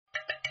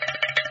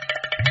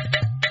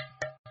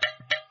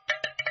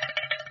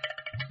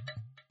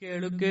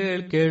ಕೇಳು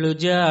ಕೇಳು ಕೇಳು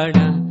ಜಾಣ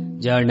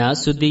ಜಾಣ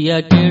ಸುದ್ದಿಯ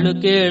ಕೇಳು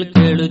ಕೇಳು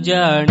ಕೇಳು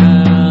ಜಾಣ.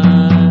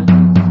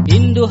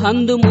 ಇಂದು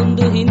ಹಂದು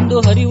ಮುಂದು ಹಿಂದು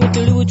ಹರಿವು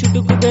ತಿಳಿವು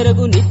ಚುಟುಕು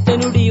ಬೆರಗು ನಿತ್ಯ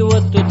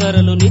ನುಡಿಯುವತ್ತು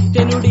ತರಲು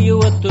ನಿತ್ಯ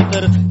ನುಡಿಯುವತ್ತು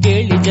ತರಲು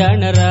ಕೇಳಿ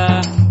ಜಾಣರ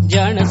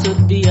ಜಾಣ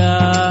ಸುದ್ದಿಯ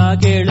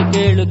ಕೇಳು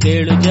ಕೇಳು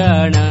ಕೇಳು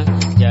ಜಾಣ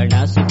ಜಾಣ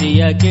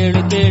ಸುದ್ದಿಯ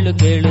ಕೇಳು ಕೇಳು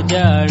ಕೇಳು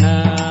ಜಾಣ.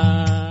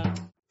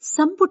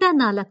 ಸಂಪುಟ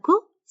 4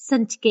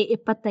 ಸಂಚಿಕೆ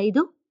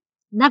 75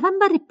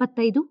 ನವೆಂಬರ್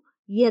 25,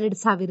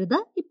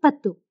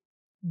 2020.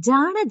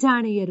 ಜಾಣ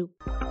ಜಾಣೆಯರು.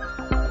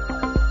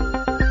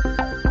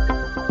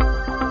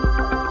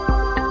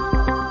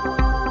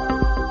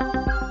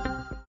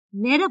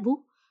 ನೆರವು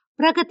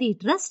ಪ್ರಗತಿ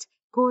ಟ್ರಸ್ಟ್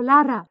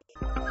ಕೋಲಾರ.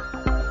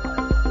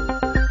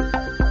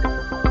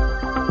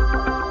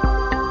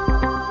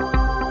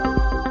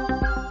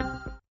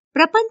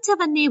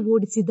 ಪ್ರಪಂಚವನ್ನೇ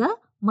ಓಡಿಸಿದ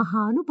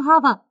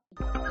ಮಹಾನುಭಾವ.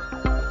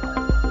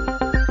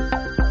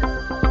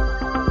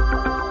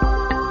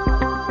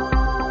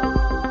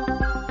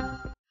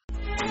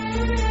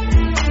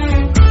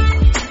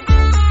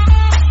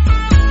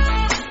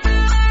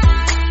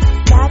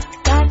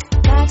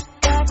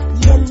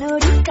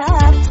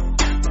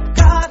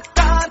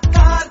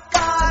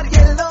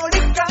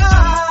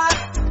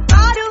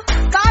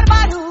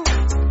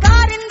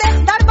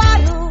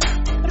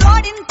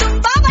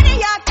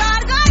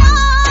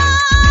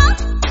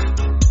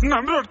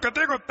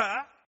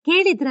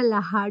 ಕೇಳಿದ್ರಲ್ಲ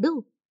ಹಾಡು,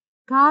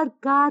 ಕಾರ್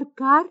ಕಾರ್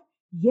ಕಾರ್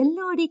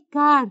ಎಲ್ಲೋಡಿ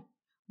ಕಾರ್.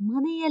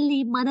 ಮನೆಯಲ್ಲಿ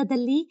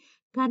ಮನದಲ್ಲಿ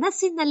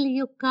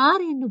ಕನಸಿನಲ್ಲಿಯೂ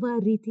ಕಾರ್ ಎನ್ನುವ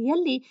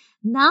ರೀತಿಯಲ್ಲಿ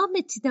ನಾ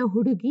ಮೆಚ್ಚಿದ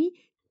ಹುಡುಗಿ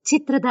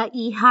ಚಿತ್ರದ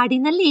ಈ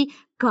ಹಾಡಿನಲ್ಲಿ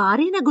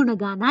ಕಾರಿನ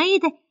ಗುಣಗಾನ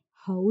ಇದೆ.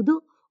 ಹೌದು,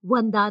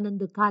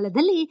 ಒಂದಾನೊಂದು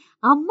ಕಾಲದಲ್ಲಿ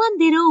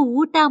ಅಮ್ಮಂದಿರು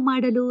ಊಟ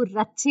ಮಾಡಲು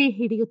ರಚ್ಚೆ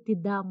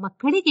ಹಿಡಿಯುತ್ತಿದ್ದ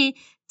ಮಕ್ಕಳಿಗೆ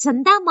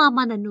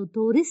ಚಂದಮಾಮನನ್ನು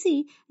ತೋರಿಸಿ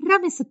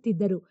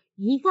ರಮಿಸುತ್ತಿದ್ದರು.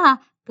 ಈಗ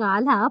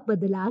ಕಾಲ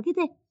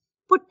ಬದಲಾಗಿದೆ.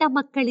 ಪುಟ್ಟ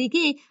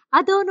ಮಕ್ಕಳಿಗೆ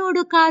ಅದೋ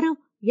ನೋಡು ಕಾರು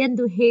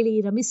ಎಂದು ಹೇಳಿ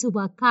ರಮಿಸುವ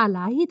ಕಾಲ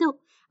ಇದು.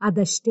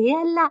 ಅದಷ್ಟೇ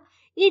ಅಲ್ಲ,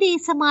 ಇಡೀ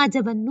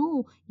ಸಮಾಜವನ್ನು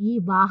ಈ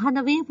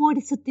ವಾಹನವೇ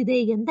ಓಡಿಸುತ್ತಿದೆ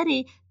ಎಂದರೆ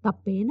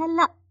ತಪ್ಪೇನಲ್ಲ.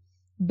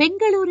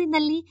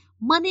 ಬೆಂಗಳೂರಿನಲ್ಲಿ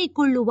ಮನೆ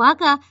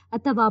ಕೊಳ್ಳುವಾಗ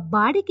ಅಥವಾ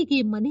ಬಾಡಿಗೆಗೆ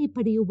ಮನೆ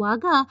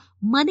ಪಡೆಯುವಾಗ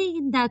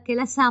ಮನೆಯಿಂದ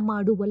ಕೆಲಸ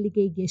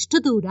ಮಾಡುವಲ್ಲಿಗೆ ಎಷ್ಟು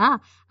ದೂರ,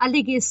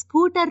 ಅಲ್ಲಿಗೆ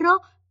ಸ್ಕೂಟರೋ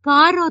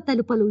ಕಾರೋ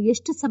ತಲುಪಲು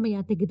ಎಷ್ಟು ಸಮಯ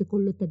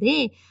ತೆಗೆದುಕೊಳ್ಳುತ್ತದೆ,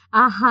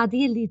 ಆ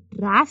ಹಾದಿಯಲ್ಲಿ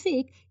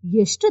ಟ್ರಾಫಿಕ್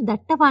ಎಷ್ಟು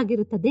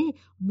ದಟ್ಟವಾಗಿರುತ್ತದೆ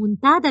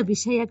ಮುಂತಾದ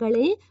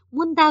ವಿಷಯಗಳೇ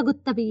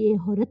ಮುಂದಾಗುತ್ತವೆಯೇ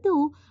ಹೊರತು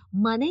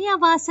ಮನೆಯ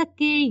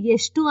ವಾಸಕ್ಕೆ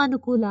ಎಷ್ಟು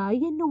ಅನುಕೂಲ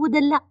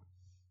ಎನ್ನುವುದಲ್ಲ.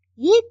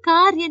 ಈ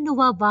ಕಾರ್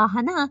ಎನ್ನುವ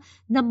ವಾಹನ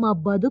ನಮ್ಮ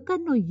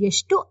ಬದುಕನ್ನು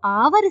ಎಷ್ಟು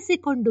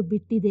ಆವರಿಸಿಕೊಂಡು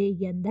ಬಿಟ್ಟಿದೆ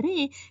ಎಂದರೆ,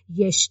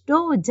 ಎಷ್ಟೋ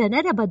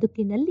ಜನರ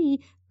ಬದುಕಿನಲ್ಲಿ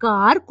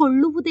ಕಾರ್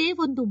ಕೊಳ್ಳುವುದೇ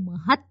ಒಂದು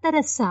ಮಹತ್ತರ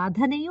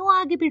ಸಾಧನೆಯೂ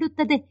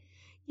ಆಗಿಬಿಡುತ್ತದೆ.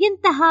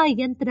 ಇಂತಹ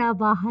ಯಂತ್ರ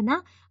ವಾಹನ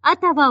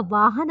ಅಥವಾ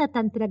ವಾಹನ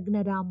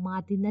ತಂತ್ರಜ್ಞರ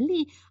ಮಾತಿನಲ್ಲಿ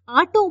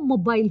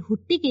ಆಟೋಮೊಬೈಲ್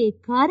ಹುಟ್ಟಿಗೆ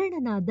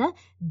ಕಾರಣನಾದ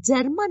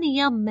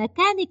ಜರ್ಮನಿಯ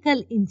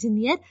ಮೆಕ್ಯಾನಿಕಲ್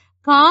ಇಂಜಿನಿಯರ್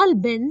ಕಾರ್ಲ್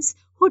ಬೆನ್ಸ್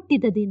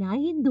ಹುಟ್ಟಿದ ದಿನ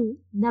ಇಂದು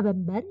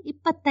ನವೆಂಬರ್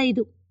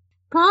 25.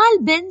 ಕಾರ್ಲ್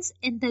ಬೆನ್ಸ್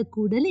ಎಂದ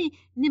ಕೂಡಲೇ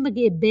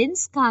ನಿಮಗೆ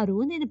ಬೆನ್ಸ್ ಕಾರು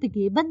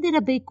ನೆನಪಿಗೆ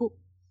ಬಂದಿರಬೇಕು.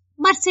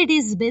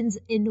 ಮರ್ಸಿಡೀಸ್ ಬೆನ್ಸ್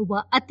ಎನ್ನುವ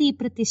ಅತಿ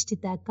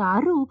ಪ್ರತಿಷ್ಠಿತ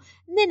ಕಾರು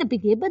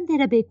ನೆನಪಿಗೆ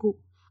ಬಂದಿರಬೇಕು.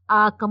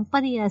 ಆ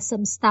ಕಂಪನಿಯ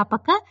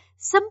ಸಂಸ್ಥಾಪಕ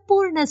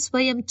ಸಂಪೂರ್ಣ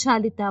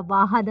ಸ್ವಯಂಚಾಲಿತ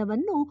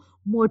ವಾಹನವನ್ನು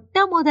ಮೊಟ್ಟ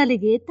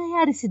ಮೊದಲಿಗೆ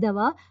ತಯಾರಿಸಿದವ,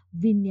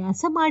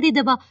 ವಿನ್ಯಾಸ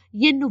ಮಾಡಿದವ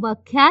ಎನ್ನುವ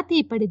ಖ್ಯಾತಿ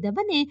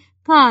ಪಡೆದವನೇ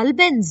Karl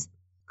Benz.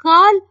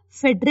 Karl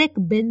Frederick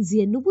Benz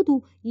ಎನ್ನುವುದು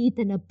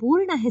ಈತನ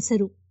ಪೂರ್ಣ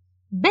ಹೆಸರು.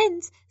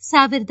 ಬೆನ್ಸ್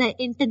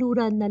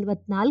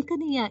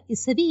 1844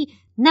 ಇಸವಿ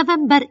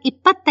ನವೆಂಬರ್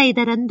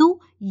 25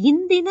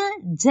 ಇಂದಿನ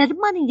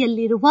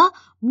ಜರ್ಮನಿಯಲ್ಲಿರುವ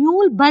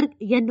ಮ್ಯೂಲ್ಬರ್ಗ್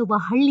ಎನ್ನುವ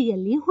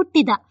ಹಳ್ಳಿಯಲ್ಲಿ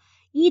ಹುಟ್ಟಿದ.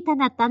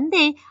 ಈತನ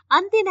ತಂದೆ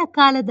ಅಂದಿನ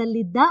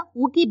ಕಾಲದಲ್ಲಿದ್ದ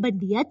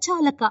ಉಗಿಬಂಡಿಯ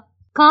ಚಾಲಕ.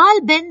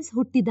 ಕಾರ್ಲ್ ಬೆನ್ಸ್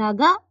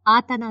ಹುಟ್ಟಿದಾಗ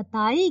ಆತನ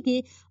ತಾಯಿಗೆ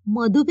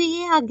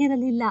ಮದುವೆಯೇ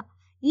ಆಗಿರಲಿಲ್ಲ.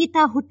 ಈತ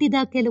ಹುಟ್ಟಿದ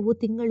ಕೆಲವು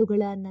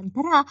ತಿಂಗಳುಗಳ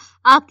ನಂತರ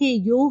ಆಕೆ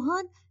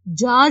ಯೋಹಾನ್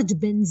ಜಾರ್ಜ್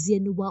ಬೆನ್ಸ್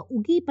ಎನ್ನುವ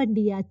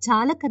ಉಗಿಬಂಡಿಯ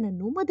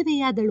ಚಾಲಕನನ್ನು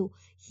ಮದುವೆಯಾದಳು.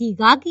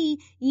 ಹೀಗಾಗಿ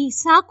ಈ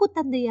ಸಾಕು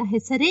ತಂದೆಯ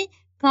ಹೆಸರೇ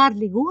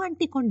ಕಾರ್ಲಿಗೂ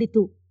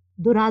ಅಂಟಿಕೊಂಡಿತು.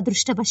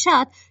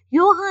 ದುರಾದೃಷ್ಟವಶಾತ್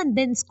ಯೋಹಾನ್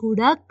ಬೆನ್ಸ್ ಕೂಡ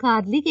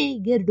ಕಾರ್ಲಿಗೆ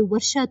 2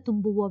 ವರ್ಷ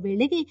ತುಂಬುವ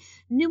ವೇಳೆಗೆ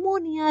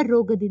ನ್ಯೂಮೋನಿಯಾ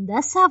ರೋಗದಿಂದ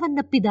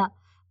ಸಾವನ್ನಪ್ಪಿದ.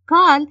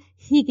 ಕಾರ್ಲ್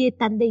ಹೀಗೆ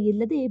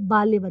ತಂದೆಯಿಲ್ಲದೆ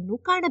ಬಾಲ್ಯವನ್ನು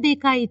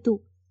ಕಾಣಬೇಕಾಯಿತು.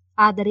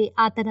 ಆದರೆ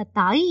ಆತನ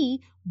ತಾಯಿ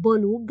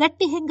ಬಲು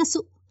ಗಟ್ಟಿ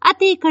ಹೆಂಗಸು.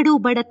 ಅತಿ ಕಡು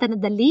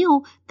ಬಡತನದಲ್ಲಿಯೂ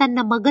ತನ್ನ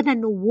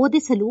ಮಗನನ್ನು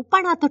ಓದಿಸಲು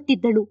ಪಣ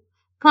ತೊಟ್ಟಿದ್ದಳು.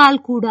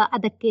 ಕಾರ್ಲ್ ಕೂಡ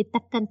ಅದಕ್ಕೆ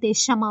ತಕ್ಕಂತೆ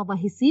ಶ್ರಮ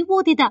ವಹಿಸಿ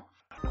ಓದಿದ.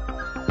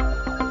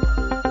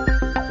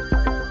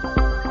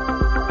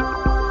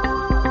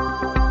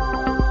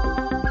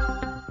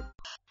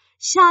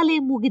 ಶಾಲೆ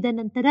ಮುಗಿದ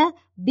ನಂತರ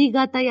ಬೀಗ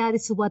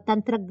ತಯಾರಿಸುವ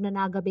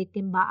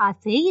ತಂತ್ರಜ್ಞನಾಗಬೇಕೆಂಬ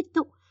ಆಸೆ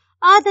ಇತ್ತು.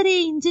 ಆದರೆ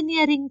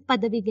ಇಂಜಿನಿಯರಿಂಗ್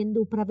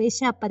ಪದವಿಗೆಂದು ಪ್ರವೇಶ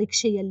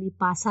ಪರೀಕ್ಷೆಯಲ್ಲಿ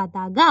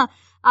ಪಾಸಾದಾಗ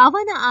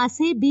ಅವನ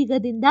ಆಸೆ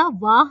ಬೀಗದಿಂದ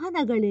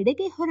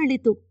ವಾಹನಗಳೆಡೆಗೆ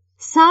ಹೊರಳಿತು.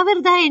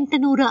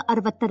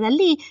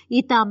 1860ರಲ್ಲಿ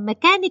ಈತ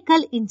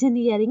ಮೆಕ್ಯಾನಿಕಲ್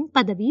ಇಂಜಿನಿಯರಿಂಗ್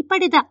ಪದವಿ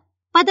ಪಡೆದ.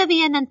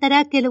 ಪದವಿಯ ನಂತರ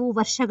ಕೆಲವು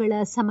ವರ್ಷಗಳ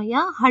ಸಮಯ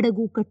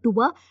ಹಡಗು ಕಟ್ಟುವ,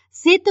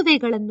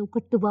 ಸೇತುವೆಗಳನ್ನು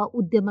ಕಟ್ಟುವ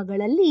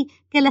ಉದ್ಯಮಗಳಲ್ಲಿ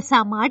ಕೆಲಸ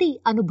ಮಾಡಿ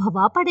ಅನುಭವ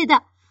ಪಡೆದ.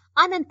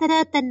 ಅನಂತರ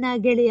ತನ್ನ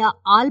ಗೆಳೆಯ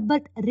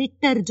ಆಲ್ಬರ್ಟ್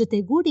ರಿಟ್ಟರ್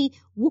ಜೊತೆಗೂಡಿ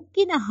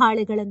ಉಕ್ಕಿನ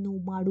ಹಾಳೆಗಳನ್ನು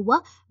ಮಾಡುವ,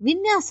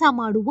 ವಿನ್ಯಾಸ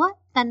ಮಾಡುವ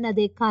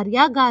ತನ್ನದೇ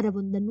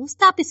ಕಾರ್ಯಾಗಾರವೊಂದನ್ನು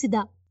ಸ್ಥಾಪಿಸಿದ.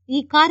 ಈ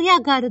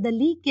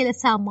ಕಾರ್ಯಾಗಾರದಲ್ಲಿ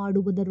ಕೆಲಸ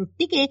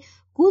ಮಾಡುವುದರೊಟ್ಟಿಗೆ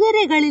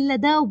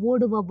ಕುದುರೆಗಳಿಲ್ಲದ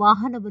ಓಡುವ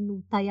ವಾಹನವನ್ನು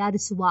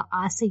ತಯಾರಿಸುವ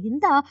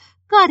ಆಸೆಯಿಂದ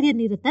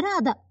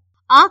ಕಾರ್ಯನಿರತನಾದ.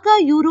 ಆಗ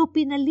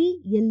ಯುರೋಪಿನಲ್ಲಿ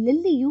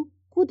ಎಲ್ಲೆಲ್ಲಿಯೂ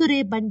ಕುದುರೆ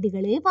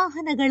ಬಂಡಿಗಳೇ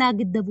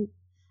ವಾಹನಗಳಾಗಿದ್ದವು.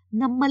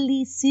 ನಮ್ಮಲ್ಲಿ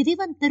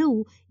ಸಿರಿವಂತರು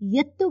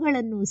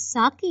ಎತ್ತುಗಳನ್ನು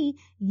ಸಾಕಿ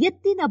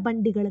ಎತ್ತಿನ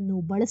ಬಂಡಿಗಳನ್ನು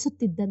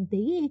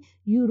ಬಳಸುತ್ತಿದ್ದಂತೆಯೇ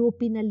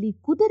ಯುರೋಪಿನಲ್ಲಿ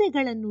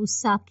ಕುದುರೆಗಳನ್ನು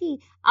ಸಾಕಿ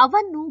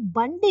ಅವನ್ನು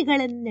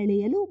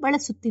ಬಂಡಿಗಳನ್ನೆಳೆಯಲು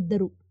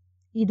ಬಳಸುತ್ತಿದ್ದರು.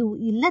 ಇದು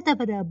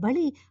ಇಲ್ಲದವರ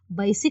ಬಳಿ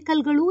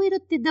ಬೈಸಿಕಲ್ಗಳೂ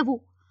ಇರುತ್ತಿದ್ದವು.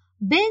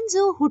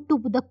 ಬೆಂಝು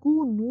ಹುಟ್ಟುವುದಕ್ಕೂ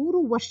 100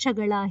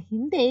 ವರ್ಷಗಳ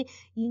ಹಿಂದೆ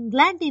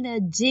ಇಂಗ್ಲೆಂಡಿನ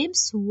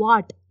ಜೇಮ್ಸ್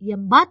ವಾಟ್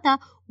ಎಂಬಾತ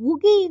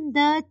ಉಗಿಯಿಂದ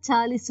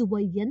ಚಾಲಿಸುವ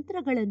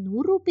ಯಂತ್ರಗಳನ್ನು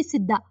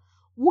ರೂಪಿಸಿದ್ದ.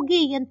 ಉಗಿ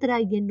ಯಂತ್ರ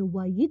ಎನ್ನುವ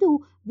ಇದು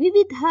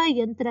ವಿವಿಧ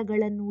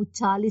ಯಂತ್ರಗಳನ್ನು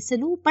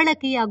ಚಾಲಿಸಲು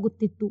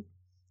ಬಳಕೆಯಾಗುತ್ತಿತ್ತು.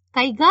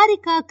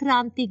 ಕೈಗಾರಿಕಾ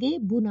ಕ್ರಾಂತಿಗೆ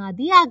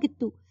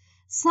ಬುನಾದಿಯಾಗಿತ್ತು.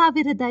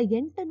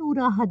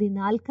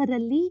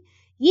 1814ರಲ್ಲಿ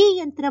ಈ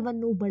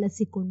ಯಂತ್ರವನ್ನು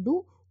ಬಳಸಿಕೊಂಡು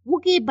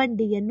ಉಗಿ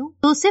ಬಂಡಿಯನ್ನು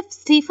ಜೋಸೆಫ್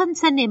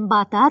ಸ್ಟೀಫನ್ಸನ್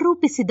ಎಂಬಾತ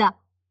ರೂಪಿಸಿದ.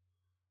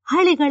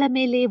 ಹಳಿಗಳ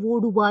ಮೇಲೆ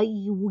ಓಡುವ ಈ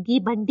ಉಗಿ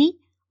ಬಂಡಿ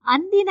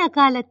ಅಂದಿನ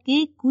ಕಾಲಕ್ಕೆ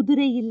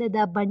ಕುದುರೆಯಿಲ್ಲದ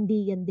ಬಂಡಿ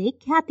ಎಂದೇ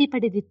ಖ್ಯಾತಿ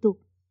ಪಡೆದಿತ್ತು.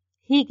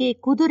 ಹೀಗೆ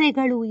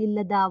ಕುದುರೆಗಳು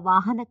ಇಲ್ಲದ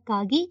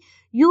ವಾಹನಕ್ಕಾಗಿ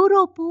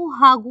ಯುರೋಪು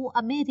ಹಾಗೂ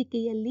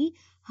ಅಮೆರಿಕೆಯಲ್ಲಿ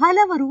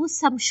ಹಲವರು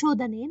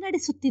ಸಂಶೋಧನೆ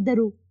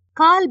ನಡೆಸುತ್ತಿದ್ದರು.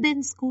 ಕಾರ್ಲ್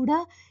ಬೆನ್ಜ್ ಕೂಡ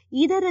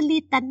ಇದರಲ್ಲಿ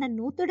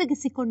ತನ್ನನ್ನು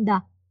ತೊಡಗಿಸಿಕೊಂಡ.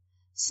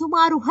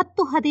 ಸುಮಾರು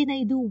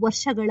 10-15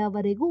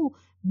 ವರ್ಷಗಳವರೆಗೂ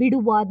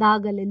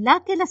ಬಿಡುವಾದಾಗಲೆಲ್ಲ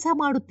ಕೆಲಸ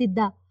ಮಾಡುತ್ತಿದ್ದ.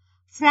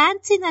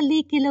 ಫ್ರಾನ್ಸಿನಲ್ಲಿ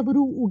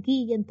ಕೆಲವರು ಉಗಿ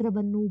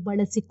ಯಂತ್ರವನ್ನು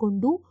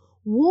ಬಳಸಿಕೊಂಡು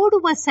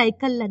ಓಡುವ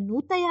ಸೈಕಲ್ ಅನ್ನು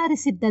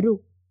ತಯಾರಿಸಿದ್ದರು.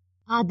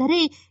 ಆದರೆ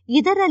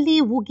ಇದರಲ್ಲಿ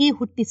ಉಗಿ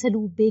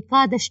ಹುಟ್ಟಿಸಲು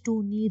ಬೇಕಾದಷ್ಟು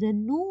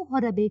ನೀರನ್ನೂ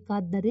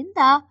ಹೊರಬೇಕಾದ್ದರಿಂದ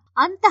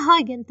ಅಂತಹ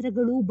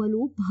ಯಂತ್ರಗಳು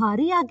ಬಲು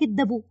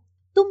ಭಾರಿಯಾಗಿದ್ದವು.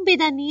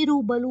 ತುಂಬಿದ ನೀರು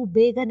ಬಲು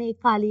ಬೇಗನೆ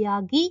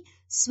ಖಾಲಿಯಾಗಿ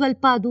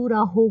ಸ್ವಲ್ಪ ದೂರ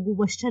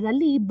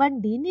ಹೋಗುವಷ್ಟರಲ್ಲಿ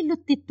ಬಂಡಿ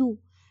ನಿಲ್ಲುತ್ತಿತ್ತು.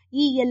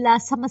 ಈ ಎಲ್ಲ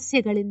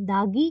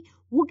ಸಮಸ್ಯೆಗಳಿಂದಾಗಿ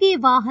ಉಗಿ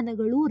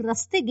ವಾಹನಗಳು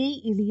ರಸ್ತೆಗೆ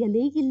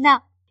ಇಳಿಯಲೇ ಇಲ್ಲ.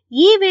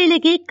 ಈ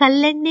ವೇಳೆಗೆ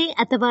ಕಲ್ಲೆಣ್ಣೆ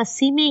ಅಥವಾ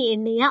ಸೀಮೆ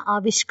ಎಣ್ಣೆಯ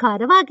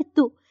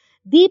ಆವಿಷ್ಕಾರವಾಗಿತ್ತು.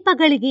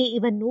 ದೀಪಗಳಿಗೆ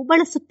ಇವನ್ನು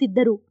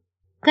ಬಳಸುತ್ತಿದ್ದರು.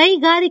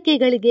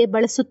 ಕೈಗಾರಿಕೆಗಳಿಗೆ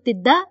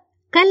ಬಳಸುತ್ತಿದ್ದ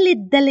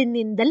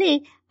ಕಲ್ಲಿದ್ದಲಿನಿಂದಲೇ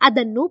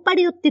ಅದನ್ನು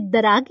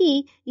ಪಡೆಯುತ್ತಿದ್ದರಾಗಿ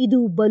ಇದು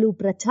ಬಲು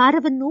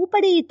ಪ್ರಚಾರವನ್ನೂ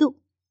ಪಡೆಯಿತು.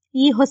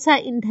 ಈ ಹೊಸ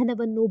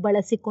ಇಂಧನವನ್ನು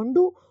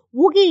ಬಳಸಿಕೊಂಡು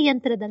ಉಗಿ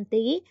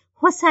ಯಂತ್ರದಂತೆಯೇ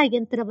ಹೊಸ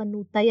ಯಂತ್ರವನ್ನು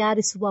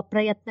ತಯಾರಿಸುವ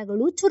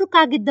ಪ್ರಯತ್ನಗಳು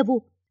ಚುರುಕಾಗಿದ್ದವು.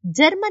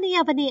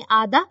 ಜರ್ಮನಿಯವನೇ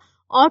ಆದ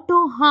ಆಟೋ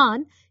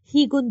ಹಾನ್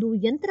ಹೀಗೊಂದು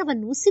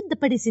ಯಂತ್ರವನ್ನು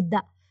ಸಿದ್ಧಪಡಿಸಿದ್ದ.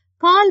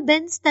 ಕಾರ್ಲ್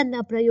ಬೆನ್ಜ್ ತನ್ನ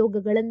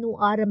ಪ್ರಯೋಗಗಳನ್ನು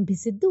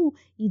ಆರಂಭಿಸಿದ್ದು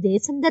ಇದೇ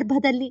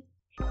ಸಂದರ್ಭದಲ್ಲಿ.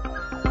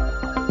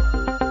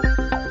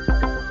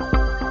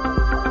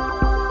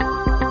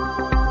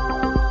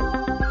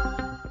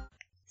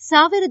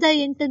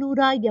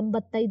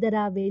 1885ರ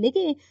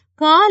ವೇಳೆಗೆ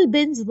ಕಾರ್ಲ್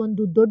ಬೆನ್ಜ್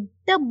ಒಂದು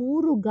ದೊಡ್ಡ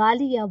 3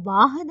 ಗಾಲಿಯ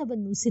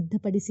ವಾಹನವನ್ನು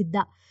ಸಿದ್ಧಪಡಿಸಿದ್ದ.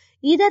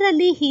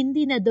 ಇದರಲ್ಲಿ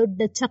ಹಿಂದಿನ ದೊಡ್ಡ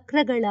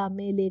ಚಕ್ರಗಳ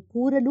ಮೇಲೆ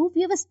ಕೂರಲು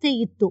ವ್ಯವಸ್ಥೆ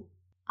ಇತ್ತು.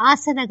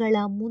 ಆಸನಗಳ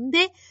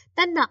ಮುಂದೆ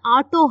ತನ್ನ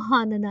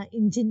ಆಟೋಹಾನನ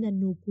ಇಂಜಿನ್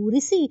ಅನ್ನು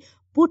ಕೂರಿಸಿ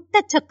ಪುಟ್ಟ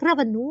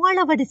ಚಕ್ರವನ್ನು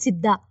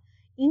ಅಳವಡಿಸಿದ್ದ.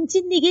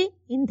 ಇಂಜಿನ್ನಿಗೆ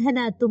ಇಂಧನ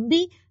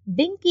ತುಂಬಿ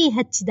ಬೆಂಕಿ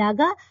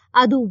ಹಚ್ಚಿದಾಗ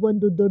ಅದು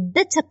ಒಂದು ದೊಡ್ಡ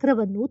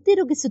ಚಕ್ರವನ್ನು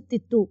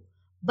ತಿರುಗಿಸುತ್ತಿತ್ತು.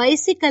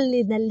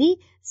 ಬೈಸಿಕಲ್ಲಿನಲ್ಲಿ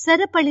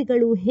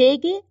ಸರಪಳಿಗಳು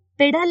ಹೇಗೆ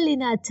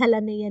ಪೆಡಲ್ಲಿನ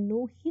ಚಲನೆಯನ್ನು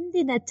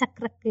ಹಿಂದಿನ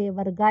ಚಕ್ರಕ್ಕೆ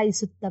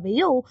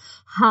ವರ್ಗಾಯಿಸುತ್ತವೆಯೋ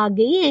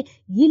ಹಾಗೆಯೇ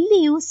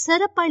ಇಲ್ಲಿಯೂ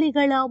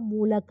ಸರಪಳಿಗಳ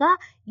ಮೂಲಕ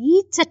ಈ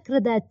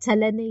ಚಕ್ರದ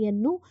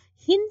ಚಲನೆಯನ್ನು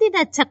ಹಿಂದಿನ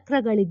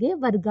ಚಕ್ರಗಳಿಗೆ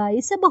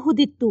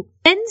ವರ್ಗಾಯಿಸಬಹುದಿತ್ತು.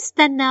 ಬೆನ್ಜ್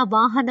ತನ್ನ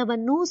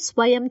ವಾಹನವನ್ನು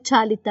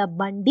ಸ್ವಯಂಚಾಲಿತ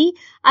ಬಂಡಿ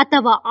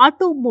ಅಥವಾ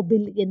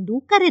ಆಟೋಮೊಬೈಲ್ ಎಂದು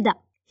ಕರೆದ.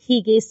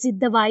 ಹೀಗೆ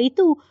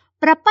ಸಿದ್ಧವಾಯಿತು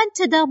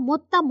ಪ್ರಪಂಚದ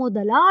ಮೊತ್ತ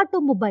ಮೊದಲ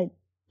ಆಟೋಮೊಬೈಲ್.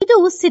 ಇದು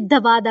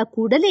ಸಿದ್ಧವಾದ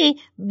ಕೂಡಲೇ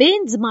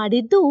ಬೆನ್ಜ್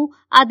ಮಾಡಿದ್ದು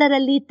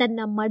ಅದರಲ್ಲಿ ತನ್ನ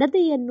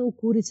ಮಡದಿಯನ್ನು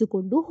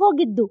ಕೂರಿಸಿಕೊಂಡು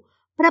ಹೋಗಿದ್ದು.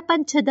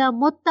 ಪ್ರಪಂಚದ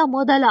ಮೊತ್ತ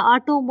ಮೊದಲ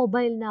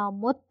ಆಟೋಮೊಬೈಲ್ನ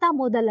ಮೊತ್ತ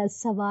ಮೊದಲ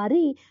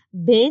ಸವಾರಿ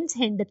ಬೆನ್ಜ್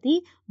ಹೆಂಡತಿ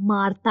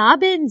ಮಾರ್ಥಾ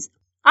ಬೆನ್ಜ್.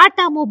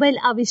 ಆಟೋಮೊಬೈಲ್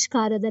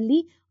ಆವಿಷ್ಕಾರದಲ್ಲಿ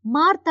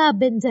ಮಾರ್ಥಾ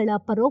ಬೆನ್ಜಳ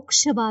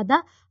ಪರೋಕ್ಷವಾದ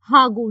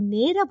ಹಾಗೂ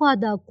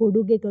ನೇರವಾದ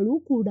ಕೊಡುಗೆಗಳು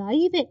ಕೂಡ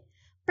ಇವೆ.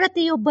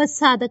 ಪ್ರತಿಯೊಬ್ಬ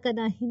ಸಾಧಕನ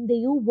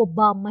ಹಿಂದೆಯೂ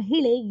ಒಬ್ಬ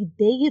ಮಹಿಳೆ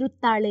ಇದ್ದೇ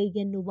ಇರುತ್ತಾಳೆ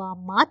ಎನ್ನುವ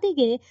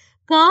ಮಾತಿಗೆ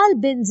ಕಾರ್ಲ್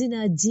ಬೆನ್ಜಿನ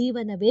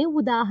ಜೀವನವೇ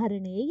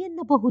ಉದಾಹರಣೆ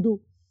ಎನ್ನಬಹುದು.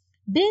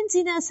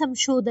 ಬೆನ್ಜಿನ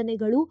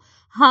ಸಂಶೋಧನೆಗಳು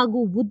ಹಾಗೂ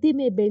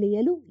ಉದ್ದಿಮೆ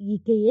ಬೆಳೆಯಲು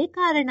ಈಕೆಯೇ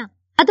ಕಾರಣ.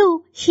 ಅದು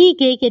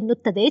ಹೀಗೆ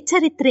ಎನ್ನುತ್ತದೆ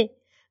ಚರಿತ್ರೆ.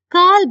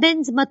 ಕಾರ್ಲ್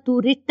ಬೆನ್ಜ್ ಮತ್ತು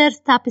ರಿಟ್ಟರ್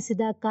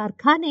ಸ್ಥಾಪಿಸಿದ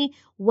ಕಾರ್ಖಾನೆ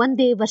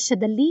ಒಂದೇ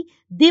ವರ್ಷದಲ್ಲಿ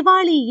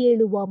ದಿವಾಳಿ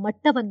ಏಳುವ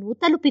ಮಟ್ಟವನ್ನು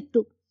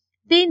ತಲುಪಿತ್ತು.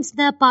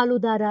 ಬೆನ್ಜ್ನ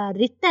ಪಾಲುದಾರ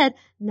ರಿಟ್ಟರ್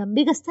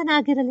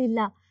ನಂಬಿಗಸ್ತನಾಗಿರಲಿಲ್ಲ.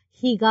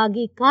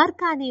 ಹೀಗಾಗಿ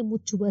ಕಾರ್ಖಾನೆ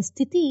ಮುಚ್ಚುವ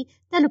ಸ್ಥಿತಿ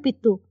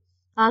ತಲುಪಿತ್ತು.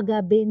 ಆಗ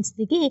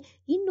ಬೆನ್ಜ್ನಿಗೆ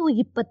ಇನ್ನೂ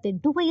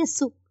 28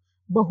 ವಯಸ್ಸು.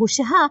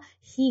 ಬಹುಶಃ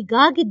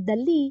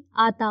ಹೀಗಾಗಿದ್ದಲ್ಲಿ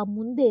ಆತ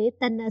ಮುಂದೆ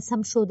ತನ್ನ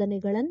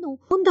ಸಂಶೋಧನೆಗಳನ್ನು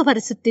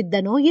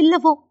ಮುಂದುವರಿಸುತ್ತಿದ್ದನೋ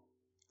ಇಲ್ಲವೋ.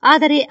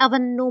 ಆದರೆ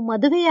ಅವನನ್ನು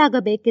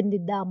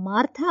ಮದುವೆಯಾಗಬೇಕೆಂದಿದ್ದ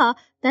ಮಾರ್ಥಾ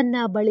ತನ್ನ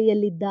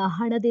ಬಳಿಯಲ್ಲಿದ್ದ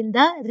ಹಣದಿಂದ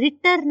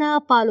ರಿಟ್ಟರ್ನ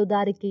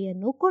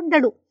ಪಾಲುದಾರಿಕೆಯನ್ನು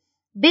ಕೊಂಡಳು.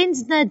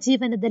 ಬೆನ್ಜ್ನ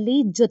ಜೀವನದಲ್ಲಿ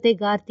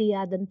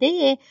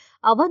ಜೊತೆಗಾರ್ತಿಯಾದಂತೆಯೇ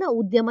ಅವನ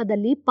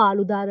ಉದ್ಯಮದಲ್ಲಿ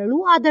ಪಾಲುದಾರಳೂ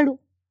ಆದಳು.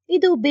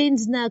 ಇದು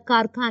ಬೆನ್ಜ್ನ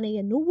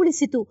ಕಾರ್ಖಾನೆಯನ್ನು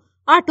ಉಳಿಸಿತು,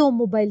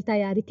 ಆಟೋಮೊಬೈಲ್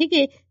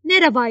ತಯಾರಿಕೆಗೆ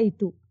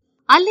ನೆರವಾಯಿತು.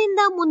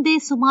 ಅಲ್ಲಿಂದ ಮುಂದೆ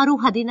ಸುಮಾರು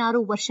 16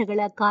 ವರ್ಷಗಳ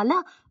ಕಾಲ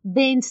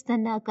ಬೆನ್ಜ್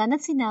ತನ್ನ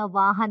ಕನಸಿನ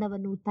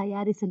ವಾಹನವನ್ನು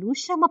ತಯಾರಿಸಲು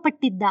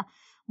ಶ್ರಮಪಟ್ಟಿದ್ದ.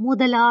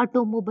 ಮೊದಲ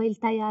ಆಟೋಮೊಬೈಲ್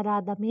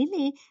ತಯಾರಾದ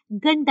ಮೇಲೆ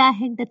ಗಂಡ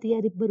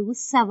ಹೆಂಡತಿಯರಿಬ್ಬರು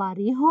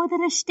ಸವಾರಿ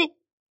ಹೋದರಷ್ಟೇ.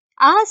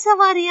 ಆ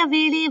ಸವಾರಿಯ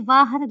ವೇಳೆ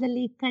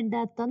ವಾಹನದಲ್ಲಿ ಕಂಡ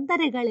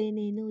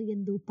ತೊಂದರೆಗಳೇನೇನು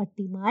ಎಂದು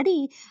ಪಟ್ಟಿ ಮಾಡಿ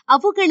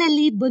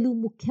ಅವುಗಳಲ್ಲಿ ಬಲು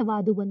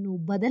ಮುಖ್ಯವಾದುವನ್ನು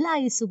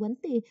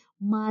ಬದಲಾಯಿಸುವಂತೆ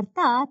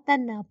ಮಾರ್ತಾ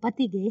ತನ್ನ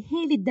ಪತಿಗೆ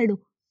ಹೇಳಿದ್ದಳು.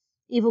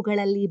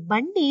 ಇವುಗಳಲ್ಲಿ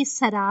ಬಂಡಿ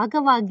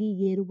ಸರಾಗವಾಗಿ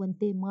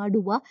ಏರುವಂತೆ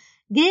ಮಾಡುವ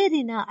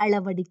ಗೇರಿನ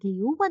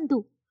ಅಳವಡಿಕೆಯೂ ಒಂದು.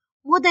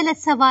 ಮೊದಲ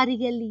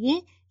ಸವಾರಿಯಲ್ಲಿಯೇ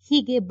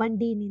ಹೀಗೆ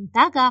ಬಂಡಿ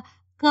ನಿಂತಾಗ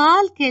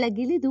ಕಾಲ್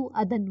ಕೆಳಗಿಳಿದು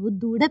ಅದನ್ನು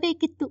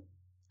ದೂಡಬೇಕಿತ್ತು.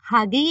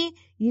 ಹಾಗೆಯೇ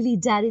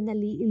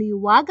ಇಳಿಜಾರಿನಲ್ಲಿ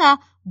ಇಳಿಯುವಾಗ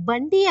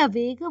ಬಂಡಿಯ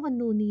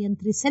ವೇಗವನ್ನು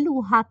ನಿಯಂತ್ರಿಸಲು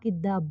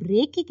ಹಾಕಿದ್ದ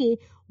ಬ್ರೇಕಿಗೆ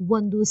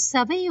ಒಂದು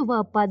ಸವೆಯುವ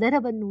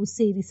ಪದರವನ್ನು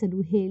ಸೇರಿಸಲು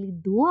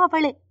ಹೇಳಿದ್ದು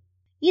ಅವಳೇ.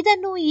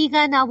 ಇದನ್ನು ಈಗ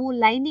ನಾವು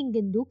ಲೈನಿಂಗ್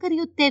ಎಂದು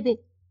ಕರೆಯುತ್ತೇವೆ.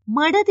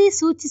 ಮಡದಿ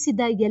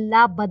ಸೂಚಿಸಿದ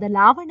ಎಲ್ಲಾ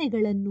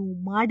ಬದಲಾವಣೆಗಳನ್ನು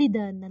ಮಾಡಿದ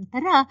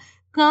ನಂತರ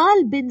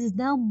ಕಾರ್ಲ್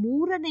ಬೆನ್ಜ್ನ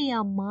 3ನೆಯ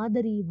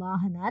ಮಾದರಿ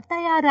ವಾಹನ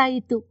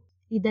ತಯಾರಾಯಿತು.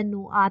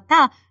 ಇದನ್ನು ಆತ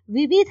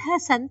ವಿವಿಧ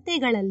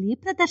ಸಂತೆಗಳಲ್ಲಿ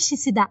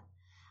ಪ್ರದರ್ಶಿಸಿದ.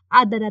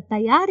 ಅದರ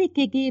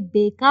ತಯಾರಿಕೆಗೆ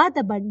ಬೇಕಾದ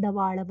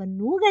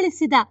ಬಂಡವಾಳವನ್ನೂ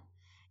ಗಳಿಸಿದ.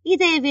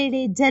 ಇದೇ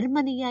ವೇಳೆ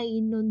ಜರ್ಮನಿಯ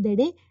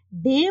ಇನ್ನೊಂದೆಡೆ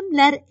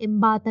ಡೇಮ್ಲರ್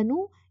ಎಂಬಾತನೂ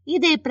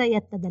ಇದೇ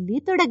ಪ್ರಯತ್ನದಲ್ಲಿ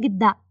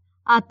ತೊಡಗಿದ್ದ.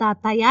 ಆತ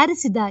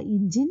ತಯಾರಿಸಿದ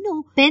ಇಂಜಿನ್ನು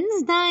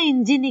ಬೆನ್ಜ್ನ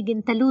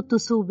ಇಂಜಿನಿಗಿಂತಲೂ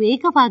ತುಸು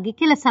ವೇಗವಾಗಿ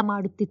ಕೆಲಸ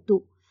ಮಾಡುತ್ತಿತ್ತು.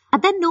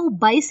 ಅದನ್ನು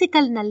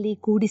ಬೈಸಿಕಲ್ನಲ್ಲಿ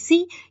ಕೂಡಿಸಿ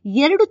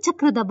 2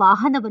 ಚಕ್ರದ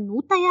ವಾಹನವನ್ನು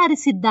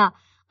ತಯಾರಿಸಿದ್ದ.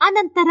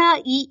 ಅನಂತರ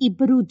ಈ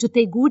ಇಬ್ಬರು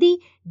ಜೊತೆಗೂಡಿ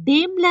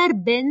ಡೇಮ್ಲರ್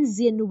ಬೆನ್ಜ್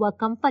ಎನ್ನುವ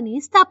ಕಂಪನಿ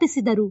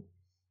ಸ್ಥಾಪಿಸಿದರು.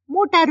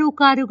 ಮೋಟಾರು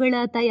ಕಾರುಗಳ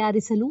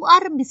ತಯಾರಿಸಲು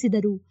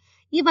ಆರಂಭಿಸಿದರು.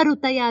 ಇವರು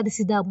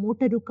ತಯಾರಿಸಿದ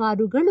ಮೋಟಾರು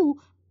ಕಾರುಗಳು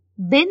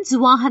ಬೆನ್ಜ್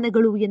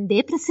ವಾಹನಗಳು ಎಂದೇ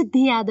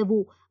ಪ್ರಸಿದ್ಧಿಯಾದವು.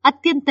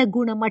 ಅತ್ಯಂತ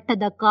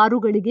ಗುಣಮಟ್ಟದ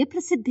ಕಾರುಗಳಿಗೆ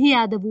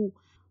ಪ್ರಸಿದ್ಧಿಯಾದವು.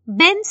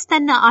 ಬೆನ್ಜ್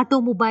ತನ್ನ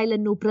ಆಟೋಮೊಬೈಲ್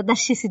ಅನ್ನು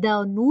ಪ್ರದರ್ಶಿಸಿದ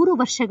 100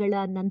 ವರ್ಷಗಳ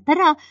ನಂತರ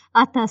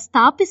ಆತ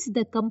ಸ್ಥಾಪಿಸಿದ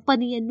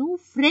ಕಂಪನಿಯನ್ನು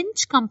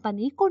ಫ್ರೆಂಚ್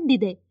ಕಂಪನಿ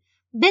ಕೊಂಡಿದೆ.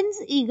 ಬೆನ್ಜ್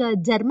ಈಗ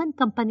ಜರ್ಮನ್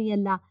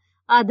ಕಂಪನಿಯಲ್ಲ,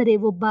 ಆದರೆ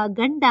ಒಬ್ಬ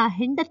ಗಂಡ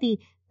ಹೆಂಡತಿ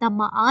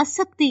ತಮ್ಮ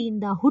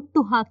ಆಸಕ್ತಿಯಿಂದ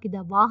ಹುಟ್ಟು ಹಾಕಿದ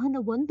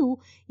ವಾಹನವೊಂದು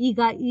ಈಗ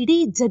ಇಡೀ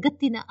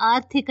ಜಗತ್ತಿನ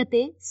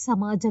ಆರ್ಥಿಕತೆ,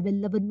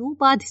 ಸಮಾಜವೆಲ್ಲವನ್ನೂ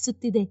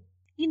ಬಾಧಿಸುತ್ತಿದೆ.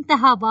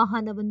 ಇಂತಹ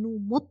ವಾಹನವನ್ನು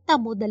ಮೊತ್ತ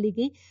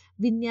ಮೊದಲಿಗೆ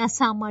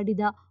ವಿನ್ಯಾಸ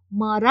ಮಾಡಿದ,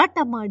 ಮಾರಾಟ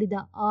ಮಾಡಿದ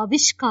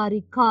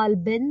ಆವಿಷ್ಕಾರಿ ಕಾರ್ಲ್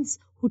ಬೆನ್ಜ್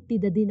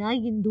ಹುಟ್ಟಿದ ದಿನ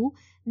ಇಂದು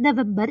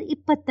ನವೆಂಬರ್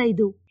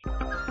 25.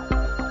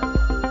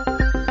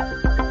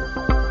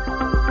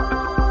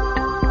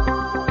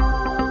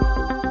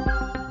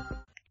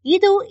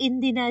 ಇದು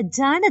ಇಂದಿನ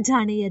ಜಾಣ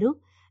ಜಾಣೆಯರು.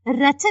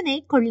 ರಚನೆ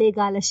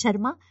ಕೊಳ್ಳೇಗಾಲ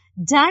ಶರ್ಮಾ.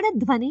 ಜಾಣ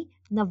ಧ್ವನಿ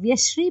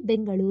ನವ್ಯಶ್ರೀ,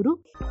 ಬೆಂಗಳೂರು.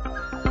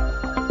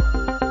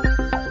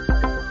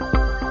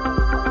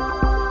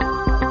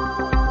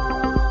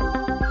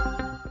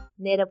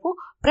 ನೆರವು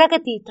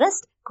ಪ್ರಗತಿ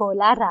ಟ್ರಸ್ಟ್,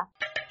 ಕೋಲಾರ.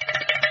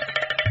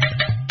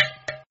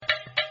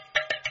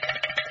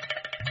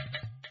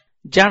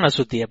 ಜಾಣ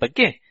ಸುದ್ದಿಯ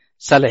ಬಗ್ಗೆ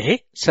ಸಲಹೆ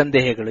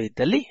ಸಂದೇಹಗಳು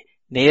ಇದ್ದಲ್ಲಿ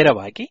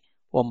ನೇರವಾಗಿ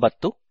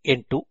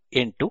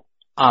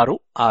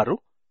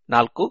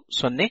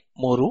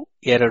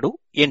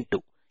 9886640328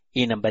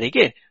 ಈ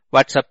ನಂಬರಿಗೆ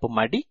ವಾಟ್ಸಪ್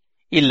ಮಾಡಿ,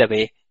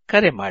 ಇಲ್ಲವೇ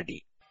ಕರೆ ಮಾಡಿ.